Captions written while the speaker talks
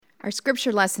Our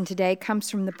scripture lesson today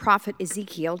comes from the prophet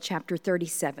Ezekiel, chapter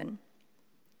 37.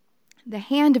 The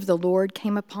hand of the Lord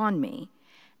came upon me,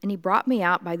 and he brought me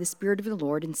out by the Spirit of the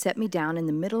Lord and set me down in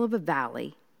the middle of a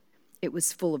valley. It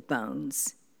was full of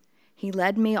bones. He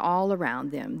led me all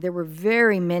around them. There were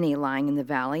very many lying in the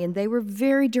valley, and they were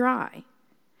very dry.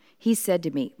 He said to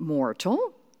me,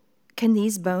 "Mortal, can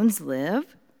these bones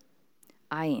live?"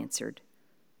 I answered,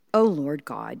 "O Lord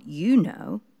God, you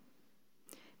know."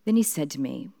 Then he said to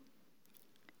me,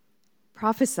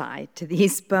 "Prophesy to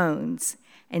these bones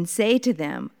and say to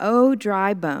them, O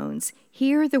dry bones,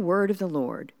 hear the word of the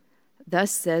Lord.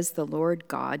 Thus says the Lord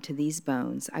God to these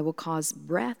bones, I will cause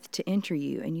breath to enter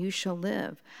you, and you shall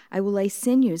live. I will lay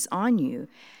sinews on you,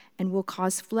 and will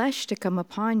cause flesh to come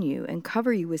upon you, and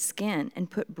cover you with skin, and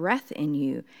put breath in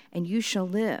you, and you shall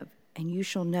live, and you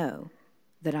shall know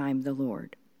that I am the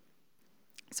Lord."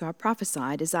 So I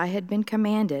prophesied as I had been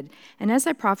commanded, and as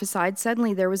I prophesied,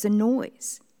 suddenly there was a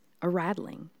noise, a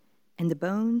rattling, and the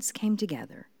bones came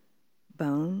together,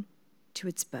 bone to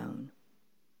its bone.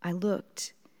 I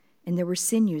looked, and there were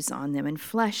sinews on them, and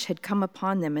flesh had come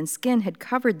upon them, and skin had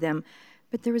covered them,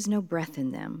 but there was no breath in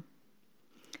them.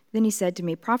 Then he said to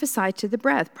me, "Prophesy to the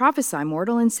breath, prophesy,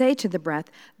 mortal, and say to the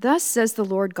breath, Thus says the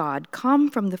Lord God,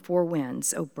 come from the four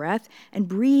winds, O breath, and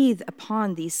breathe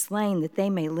upon these slain that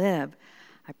they may live."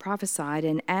 I prophesied,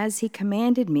 and as he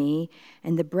commanded me,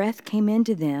 and the breath came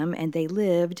into them, and they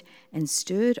lived and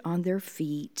stood on their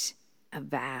feet, a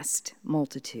vast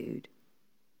multitude.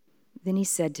 Then he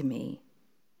said to me,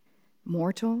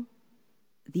 "Mortal,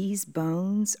 these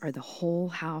bones are the whole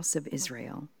house of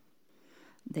Israel.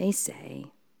 They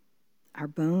say, our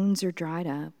bones are dried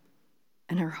up,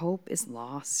 and our hope is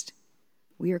lost.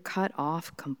 We are cut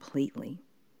off completely.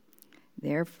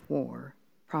 Therefore,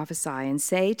 prophesy and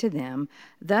say to them,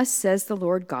 Thus says the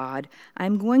Lord God, I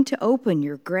am going to open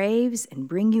your graves and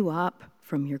bring you up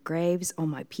from your graves, O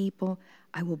my people.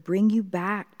 I will bring you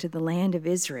back to the land of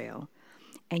Israel,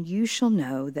 and you shall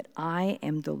know that I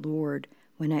am the Lord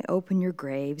when I open your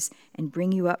graves and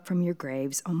bring you up from your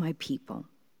graves, O my people.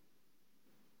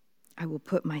 I will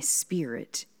put my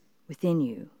spirit within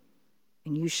you,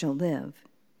 and you shall live,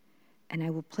 and I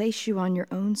will place you on your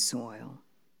own soil,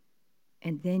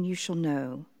 and then you shall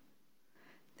know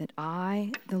that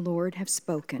I, the Lord, have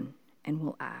spoken and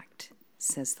will act,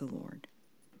 says the Lord."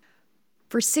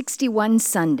 For 61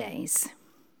 Sundays,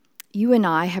 you and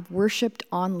I have worshiped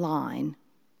online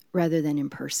rather than in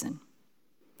person.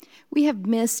 We have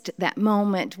missed that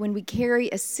moment when we carry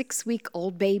a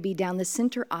 6-week-old baby down the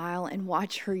center aisle and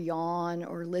watch her yawn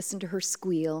or listen to her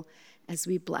squeal as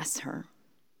we bless her.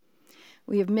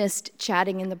 We have missed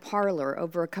chatting in the parlor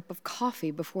over a cup of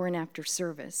coffee before and after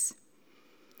service.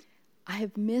 I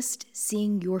have missed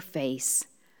seeing your face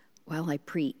while I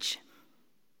preach.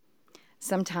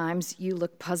 Sometimes you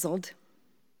look puzzled.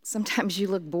 Sometimes you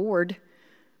look bored.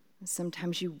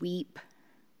 Sometimes you weep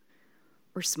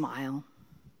or smile.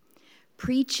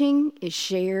 Preaching is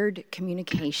shared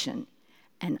communication,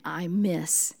 and I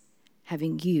miss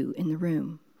having you in the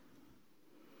room.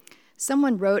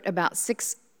 Someone wrote about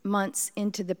 6 months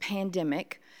into the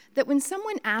pandemic that when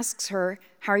someone asks her,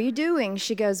 "How are you doing?"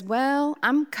 she goes, "Well,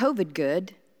 I'm COVID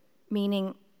good,"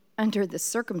 meaning under the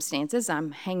circumstances,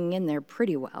 I'm hanging in there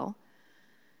pretty well.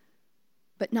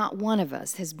 But not one of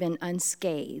us has been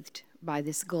unscathed by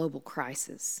this global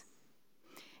crisis.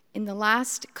 In the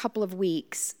last couple of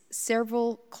weeks,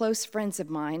 several close friends of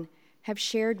mine have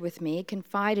shared with me,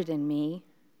 confided in me,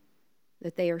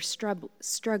 that they are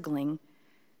struggling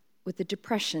with the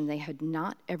depression they had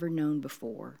not ever known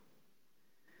before.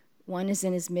 One is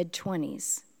in his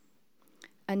mid-20s.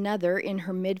 Another, in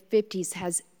her mid-50s,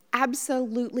 has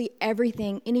absolutely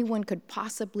everything anyone could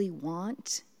possibly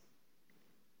want,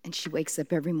 and she wakes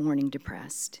up every morning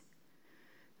depressed.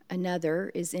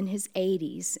 Another is in his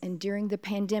 80s, and during the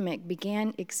pandemic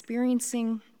began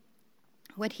experiencing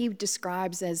what he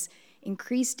describes as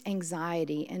increased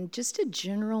anxiety and just a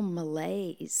general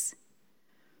malaise.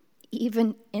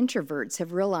 Even introverts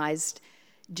have realized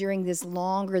during this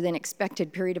longer than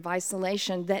expected period of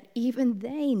isolation that even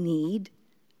they need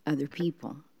other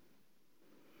people.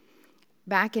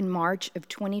 Back in March of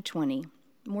 2020,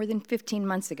 more than 15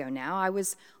 months ago now, I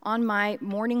was on my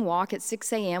morning walk at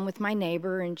 6 a.m. with my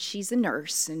neighbor, and she's a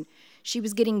nurse, and she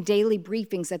was getting daily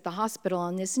briefings at the hospital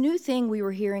on this new thing we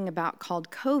were hearing about called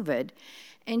COVID.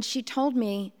 And she told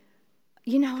me,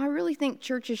 I really think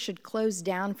churches should close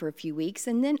down for a few weeks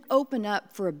and then open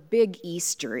up for a big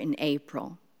Easter in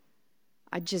April.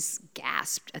 I just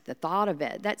gasped at the thought of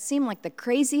it. That seemed like the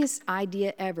craziest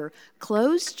idea ever.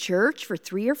 Close church for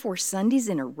 3 or 4 Sundays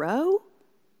in a row?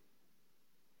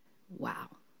 Wow.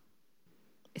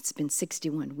 it's been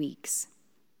 61 weeks.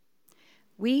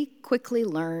 We quickly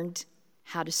learned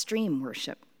how to stream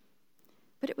worship,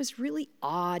 but it was really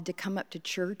odd to come up to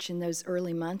church in those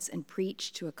early months and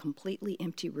preach to a completely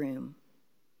empty room.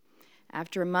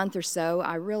 After a month or so,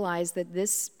 I realized that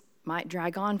this might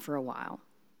drag on for a while.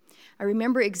 I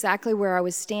remember exactly where I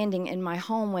was standing in my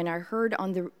home when I heard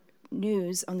on the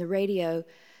news, on the radio,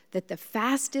 that the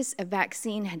fastest a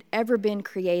vaccine had ever been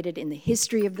created in the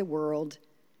history of the world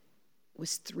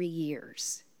was 3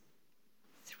 years.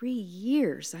 3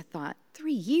 years, I thought.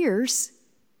 3 years?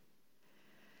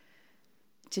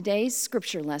 Today's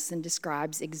scripture lesson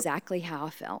describes exactly how I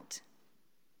felt.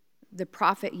 The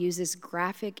prophet uses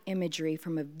graphic imagery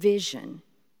from a vision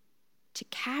to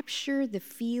capture the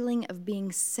feeling of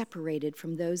being separated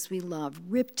from those we love,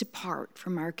 ripped apart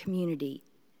from our community.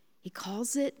 He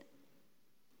calls it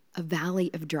a valley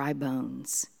of dry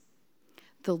bones.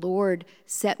 The Lord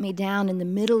set me down in the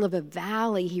middle of a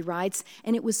valley, he writes,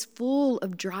 and it was full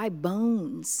of dry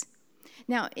bones.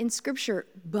 Now, in Scripture,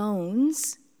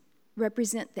 bones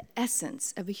represent the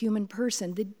essence of a human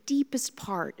person, the deepest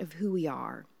part of who we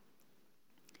are.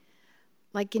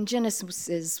 Like in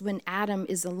Genesis, when Adam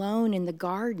is alone in the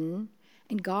garden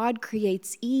and God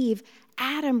creates Eve,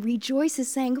 Adam rejoices,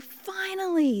 saying,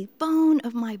 "Finally, bone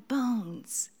of my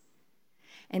bones."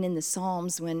 And in the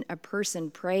Psalms, when a person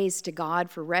prays to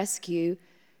God for rescue,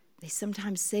 they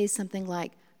sometimes say something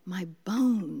like, "My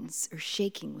bones are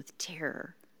shaking with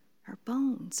terror." Our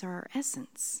bones are our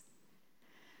essence.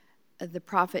 The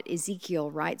prophet Ezekiel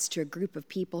writes to a group of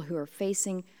people who are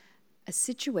facing a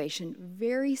situation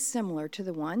very similar to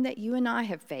the one that you and I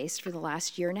have faced for the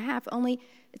last year and a half, only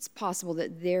it's possible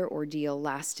that their ordeal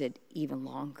lasted even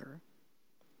longer.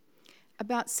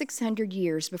 About 600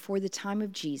 years before the time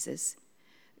of Jesus,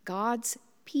 God's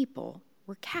people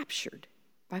were captured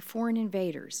by foreign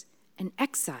invaders and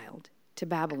exiled to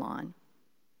Babylon.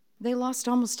 They lost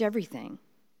almost everything: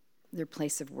 their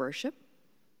place of worship,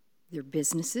 their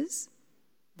businesses,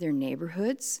 their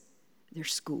neighborhoods, their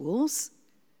schools,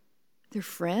 their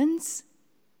friends,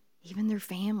 even their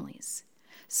families.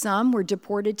 Some were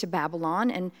deported to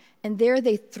Babylon, and there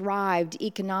they thrived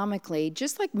economically,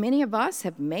 just like many of us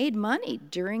have made money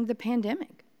during the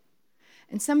pandemic.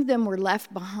 And some of them were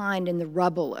left behind in the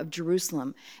rubble of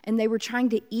Jerusalem, and they were trying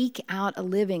to eke out a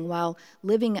living while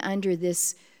living under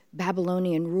this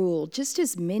Babylonian rule, just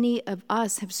as many of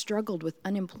us have struggled with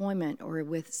unemployment or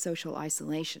with social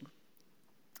isolation.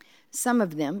 Some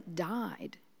of them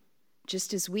died,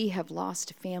 just as we have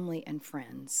lost family and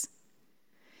friends.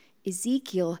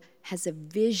 Ezekiel has a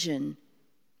vision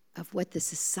of what the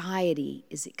society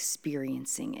is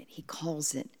experiencing. He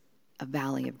calls it a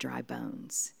valley of dry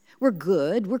bones. We're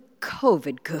good, we're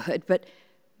COVID good, but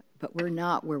we're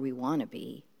not where we want to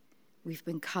be. We've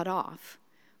been cut off.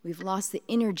 We've lost the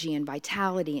energy and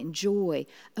vitality and joy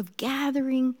of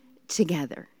gathering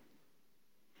together.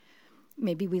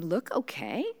 Maybe we look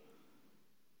okay,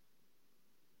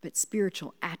 but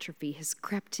spiritual atrophy has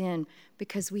crept in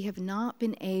because we have not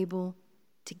been able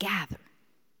to gather.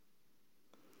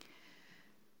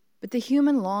 But the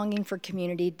human longing for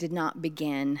community did not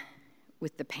begin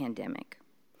with the pandemic.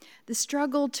 The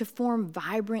struggle to form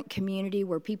vibrant community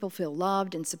where people feel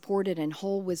loved and supported and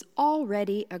whole was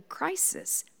already a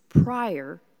crisis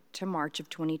prior to March of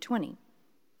 2020.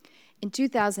 In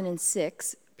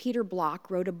 2006, Peter Block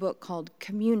wrote a book called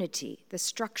Community: The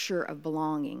Structure of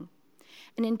Belonging.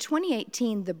 And in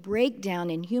 2018, the breakdown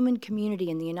in human community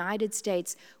in the United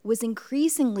States was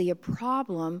increasingly a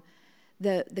problem.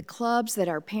 The clubs that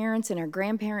our parents and our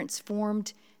grandparents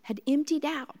formed had emptied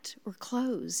out or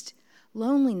closed.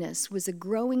 Loneliness was a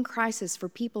growing crisis for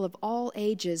people of all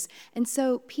ages. And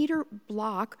so Peter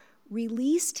Block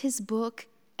released his book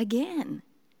again.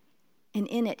 And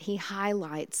in it, he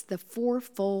highlights the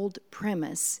fourfold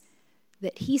premise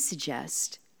that he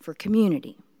suggests for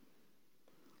community: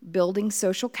 building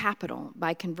social capital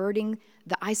by converting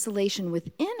the isolation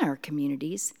within our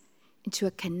communities into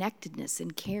a connectedness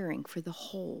and caring for the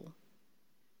whole.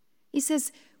 He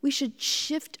says we should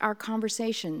shift our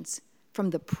conversations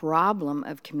from the problem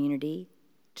of community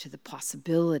to the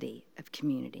possibility of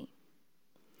community.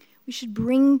 We should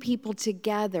bring people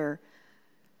together,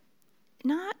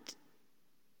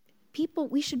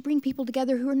 we should bring people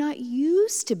together who are not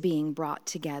used to being brought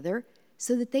together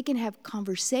so that they can have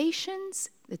conversations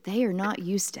that they are not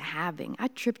used to having. I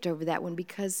tripped over that one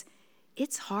because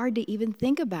it's hard to even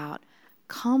think about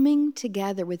coming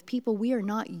together with people we are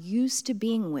not used to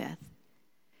being with,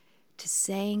 to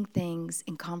saying things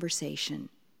in conversation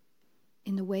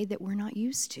in the way that we're not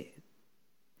used to.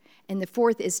 And the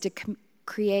fourth is to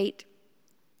create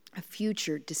a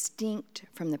future distinct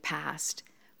from the past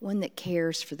one that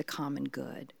cares for the common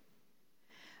good.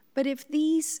 But if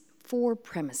these 4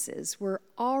 premises were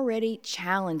already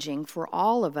challenging for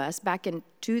all of us back in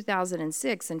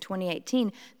 2006 and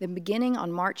 2018, then beginning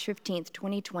on March 15th,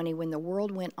 2020, when the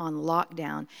world went on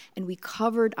lockdown and we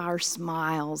covered our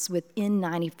smiles with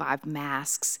N95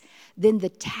 masks, then the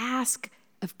task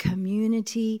of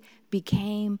community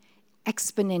became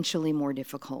exponentially more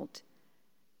difficult.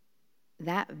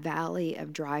 That valley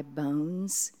of dry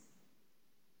bones,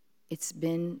 it's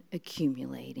been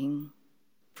accumulating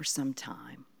for some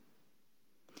time.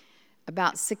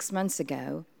 About 6 months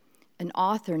ago, an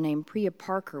author named Priya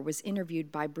Parker was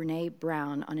interviewed by Brene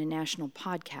Brown on a national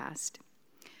podcast.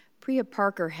 Priya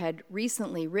Parker had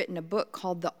recently written a book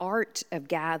called The Art of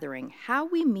Gathering: How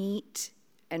We Meet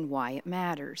and Why It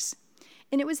Matters.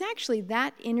 And it was actually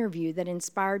that interview that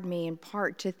inspired me in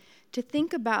part to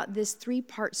think about this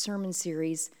 3-part sermon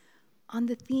series on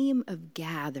the theme of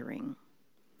gathering.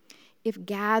 If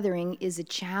gathering is a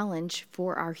challenge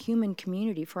for our human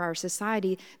community, for our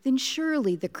society, then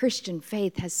surely the Christian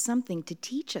faith has something to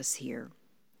teach us here.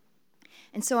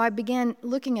 And so I began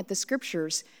looking at the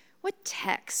scriptures. What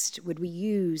text would we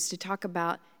use to talk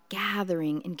about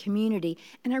gathering and community?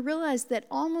 And I realized that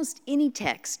almost any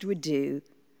text would do,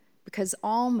 because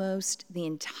almost the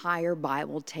entire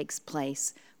Bible takes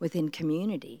place within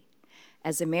community.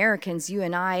 As Americans, you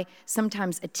and I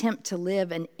sometimes attempt to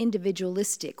live an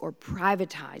individualistic or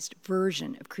privatized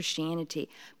version of Christianity,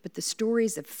 but the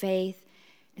stories of faith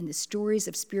and the stories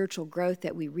of spiritual growth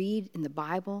that we read in the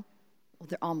Bible, well,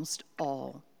 they're almost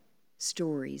all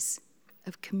stories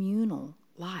of communal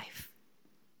life.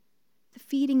 The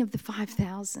feeding of the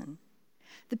 5,000.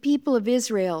 The people of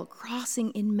Israel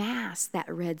crossing en masse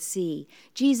that Red Sea.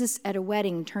 Jesus at a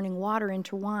wedding turning water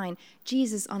into wine.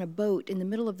 Jesus on a boat in the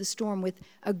middle of the storm with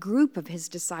a group of his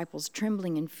disciples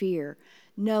trembling in fear.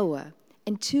 Noah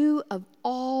and 2 of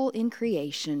all in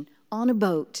creation on a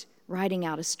boat riding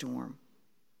out a storm.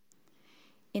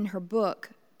 In her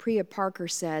book, Priya Parker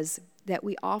says that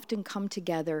we often come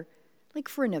together like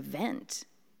for an event.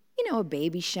 A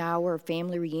baby shower, a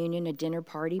family reunion, a dinner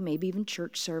party, maybe even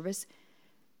church service.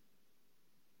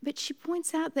 But she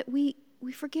points out that we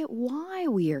forget why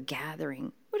we are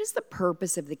gathering. What is the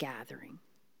purpose of the gathering?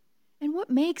 And what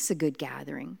makes a good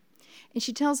gathering? And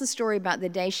she tells a story about the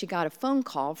day she got a phone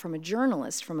call from a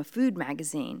journalist from a food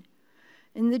magazine.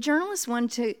 And the journalist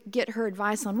wanted to get her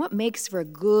advice on what makes for a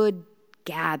good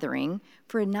gathering,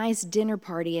 for a nice dinner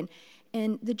party.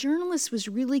 And the journalist was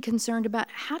really concerned about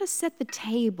how to set the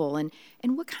table and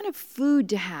what kind of food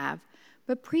to have.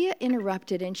 But Priya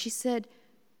interrupted and she said,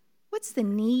 "What's the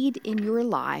need in your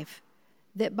life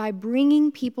that by bringing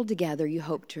people together you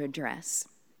hope to address?"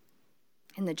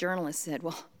 And the journalist said,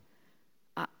 "Well,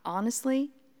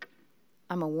 honestly,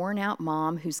 I'm a worn-out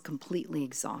mom who's completely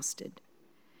exhausted."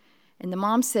 And the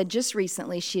mom said just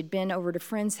recently she had been over to a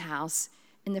friend's house,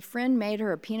 and the friend made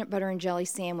her a peanut butter and jelly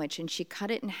sandwich, and she cut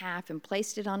it in half and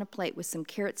placed it on a plate with some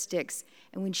carrot sticks.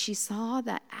 And when she saw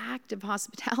that act of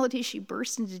hospitality, she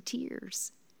burst into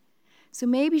tears. So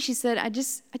maybe she said, I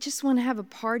just want to have a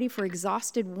party for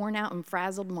exhausted, worn out, and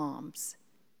frazzled moms.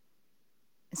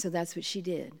 And so that's what she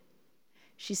did.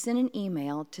 She sent an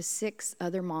email to 6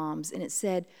 other moms, and it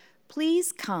said,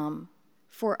 "Please come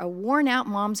for a worn out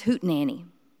mom's hootenanny."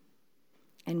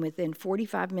 And within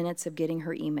 45 minutes of getting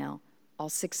her email, all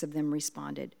 6 of them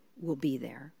responded, "We'll be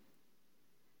there."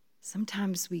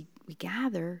 Sometimes we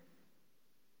gather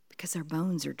because our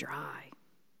bones are dry.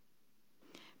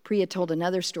 Priya told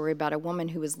another story about a woman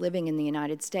who was living in the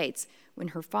United States when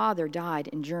her father died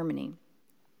in Germany.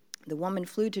 The woman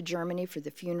flew to Germany for the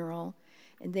funeral,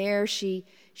 and there she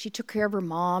took care of her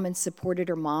mom and supported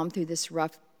her mom through this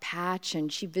rough patch,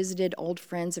 and she visited old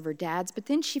friends of her dad's, but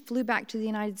then she flew back to the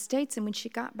United States, and when she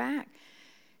got back,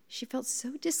 she felt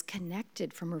so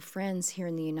disconnected from her friends here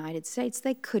in the United States.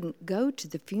 They couldn't go to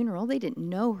the funeral. They didn't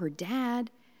know her dad,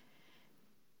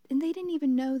 and they didn't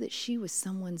even know that she was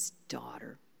someone's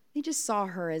daughter. They just saw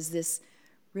her as this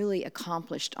really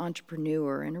accomplished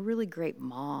entrepreneur and a really great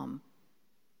mom.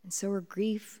 And so her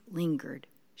grief lingered.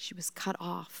 She was cut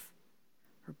off.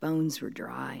 Her bones were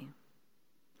dry.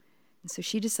 And so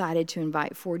she decided to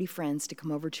invite 40 friends to come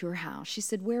over to her house. She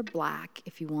said, "Wear black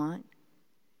if you want."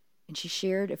 And she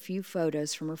shared a few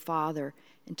photos from her father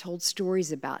and told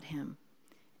stories about him.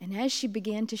 And as she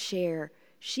began to share,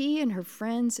 she and her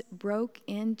friends broke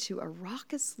into a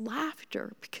raucous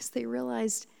laughter because they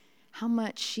realized how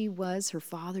much she was her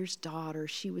father's daughter.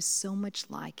 She was so much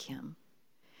like him.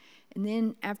 And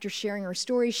then after sharing her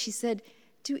story, she said,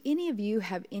 "Do any of you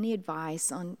have any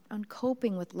advice on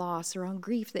coping with loss or on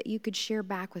grief that you could share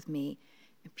back with me?"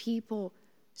 And people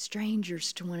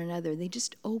strangers to one another. They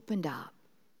just opened up.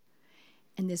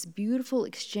 And this beautiful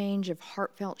exchange of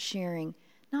heartfelt sharing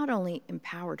not only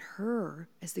empowered her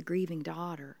as the grieving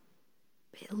daughter,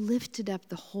 but it lifted up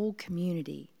the whole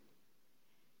community.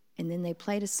 And then they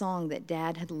played a song that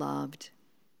Dad had loved,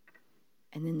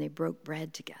 and then they broke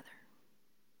bread together.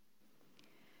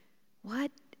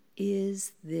 What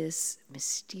is this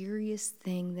mysterious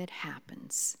thing that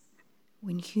happens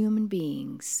when human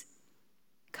beings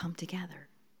come together?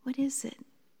 What is it?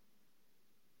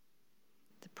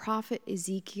 The prophet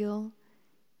Ezekiel,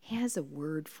 he has a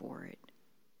word for it.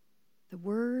 The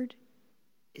word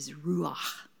is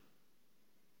ruach.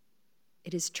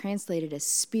 It is translated as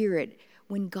spirit.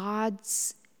 When God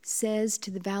says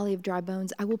to the valley of dry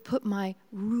bones, I will put my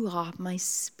ruach, my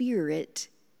spirit,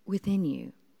 within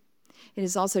you. It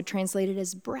is also translated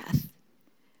as breath.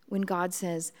 When God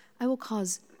says, I will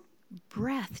cause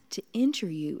breath to enter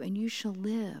you and you shall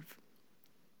live.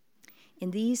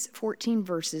 In these 14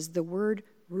 verses, the word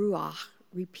ruach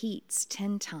repeats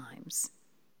 10 times.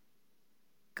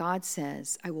 God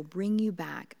says, I will bring you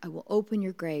back. I will open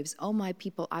your graves. O my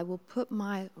people, I will put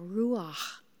my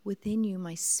ruach within you,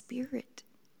 my spirit.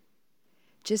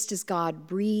 Just as God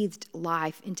breathed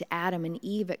life into Adam and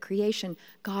Eve at creation,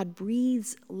 God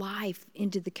breathes life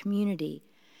into the community.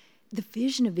 The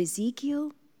vision of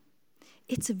Ezekiel,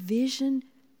 it's a vision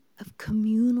of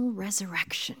communal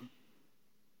resurrection.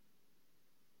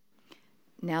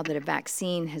 Now that a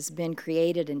vaccine has been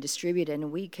created and distributed,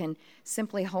 and we can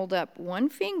simply hold up one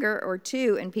finger or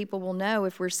two, and people will know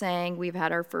if we're saying we've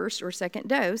had our first or second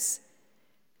dose,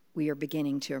 we are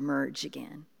beginning to emerge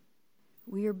again.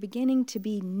 We are beginning to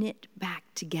be knit back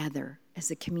together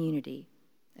as a community.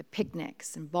 At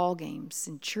picnics and ball games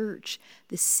and church,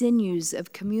 the sinews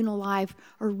of communal life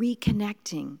are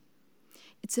reconnecting.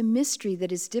 It's a mystery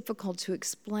that is difficult to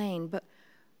explain, but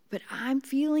I'm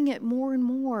feeling it more and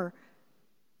more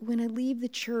when I leave the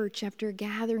church after a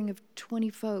gathering of 20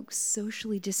 folks,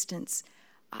 socially distanced.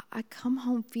 I come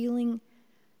home feeling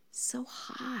so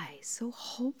high, so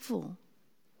hopeful.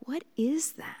 What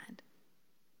is that?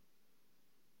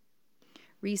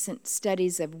 Recent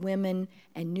studies of women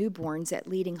and newborns at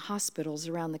leading hospitals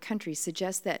around the country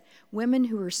suggest that women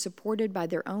who are supported by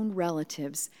their own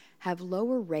relatives have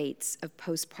lower rates of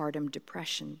postpartum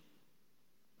depression.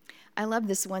 I love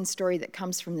this one story that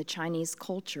comes from the Chinese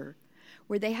culture,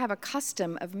 where they have a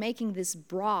custom of making this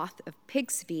broth of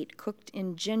pig's feet cooked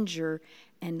in ginger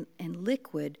and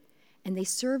liquid, and they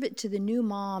serve it to the new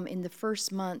mom in the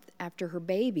first month after her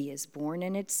baby is born,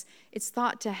 and it's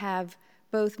thought to have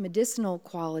both medicinal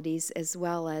qualities as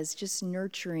well as just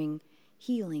nurturing,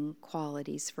 healing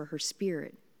qualities for her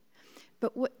spirit.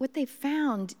 But what they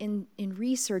found in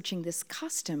researching this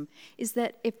custom is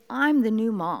that if I'm the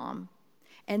new mom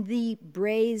and the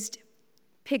braised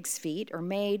pig's feet are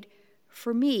made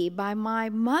for me by my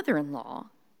mother-in-law,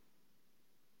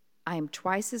 I am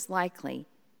twice as likely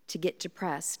to get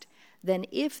depressed than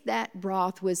if that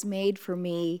broth was made for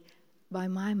me by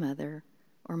my mother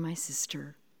or my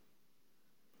sister.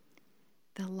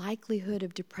 The likelihood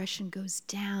of depression goes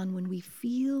down when we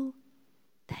feel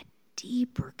that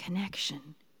deeper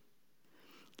connection.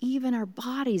 Even our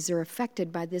bodies are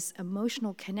affected by this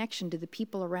emotional connection to the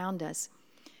people around us.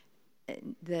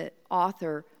 The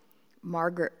author,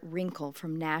 Margaret Wrinkle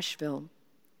from Nashville,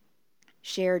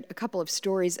 shared a couple of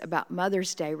stories about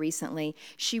Mother's Day recently.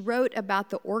 She wrote about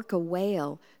the orca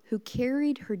whale who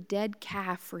carried her dead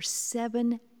calf for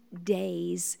 7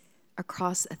 days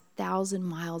across 1,000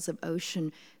 miles of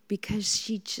ocean because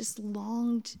she just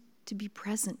longed to be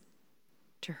present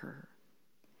to her.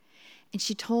 And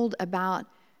she told about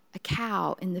a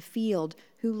cow in the field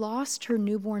who lost her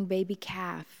newborn baby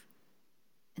calf,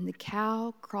 and the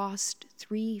cow crossed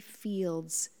 3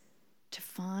 fields to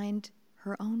find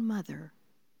her own mother,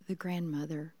 the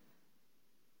grandmother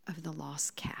of the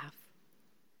lost calf.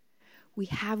 We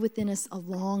have within us a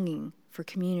longing for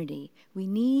community. We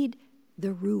need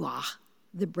the ruach,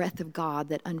 the breath of God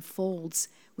that unfolds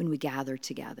when we gather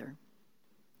together.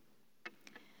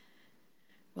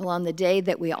 Well, on the day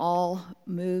that we all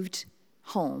moved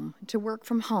home to work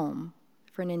from home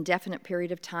for an indefinite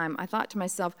period of time, I thought to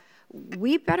myself,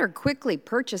 we better quickly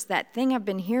purchase that thing I've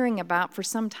been hearing about for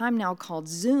some time now called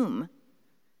Zoom.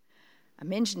 I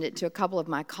mentioned it to a couple of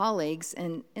my colleagues,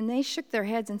 and they shook their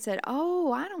heads and said,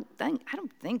 "Oh, I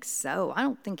don't think so. I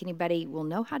don't think anybody will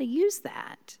know how to use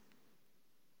that."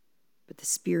 But the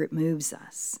Spirit moves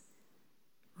us.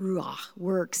 Ruach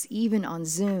works even on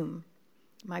Zoom.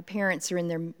 My parents are in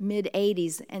their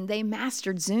mid-80s, and they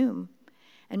mastered Zoom.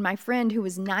 And my friend, who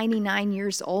was 99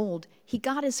 years old, he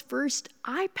got his first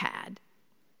iPad.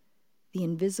 the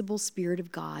invisible Spirit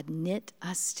of God knit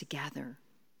us together.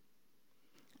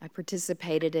 I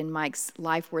participated in Mike's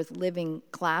Life Worth Living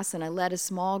class, and I led a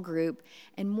small group.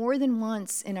 And more than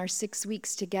once in our 6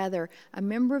 weeks together, a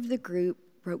member of the group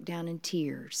broke down in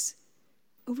tears.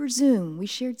 Over Zoom, we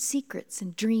shared secrets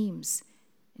and dreams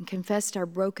and confessed our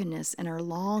brokenness and our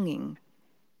longing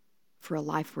for a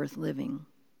life worth living.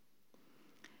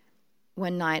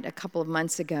 One night, a couple of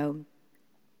months ago,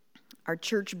 our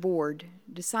church board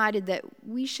decided that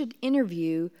we should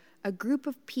interview a group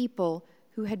of people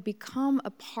who had become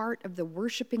a part of the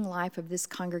worshiping life of this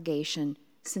congregation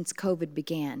since COVID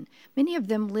began. Many of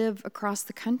them live across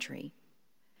the country.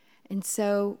 And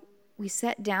so we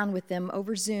sat down with them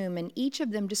over Zoom, and each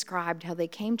of them described how they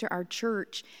came to our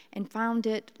church and found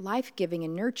it life-giving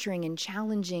and nurturing and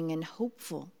challenging and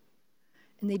hopeful.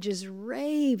 And they just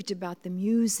raved about the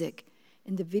music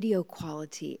and the video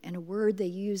quality, and a word they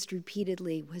used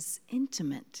repeatedly was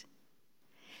intimate.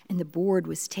 And the board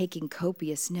was taking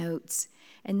copious notes.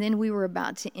 And then we were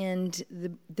about to end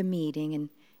the meeting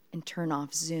and turn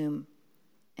off Zoom.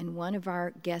 And one of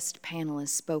our guest panelists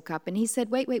spoke up, and he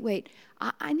said, wait,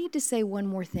 I need to say one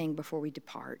more thing before we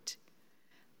depart.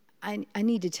 I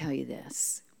need to tell you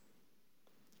this.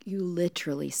 You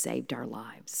literally saved our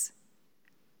lives.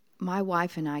 My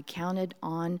wife and I counted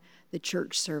on the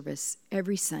church service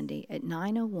every Sunday at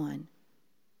 9:01.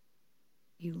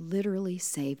 You literally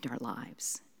saved our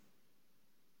lives.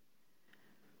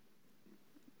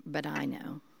 But I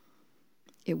know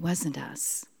it wasn't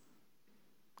us.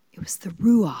 It was the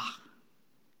Ruach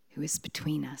who is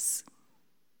between us.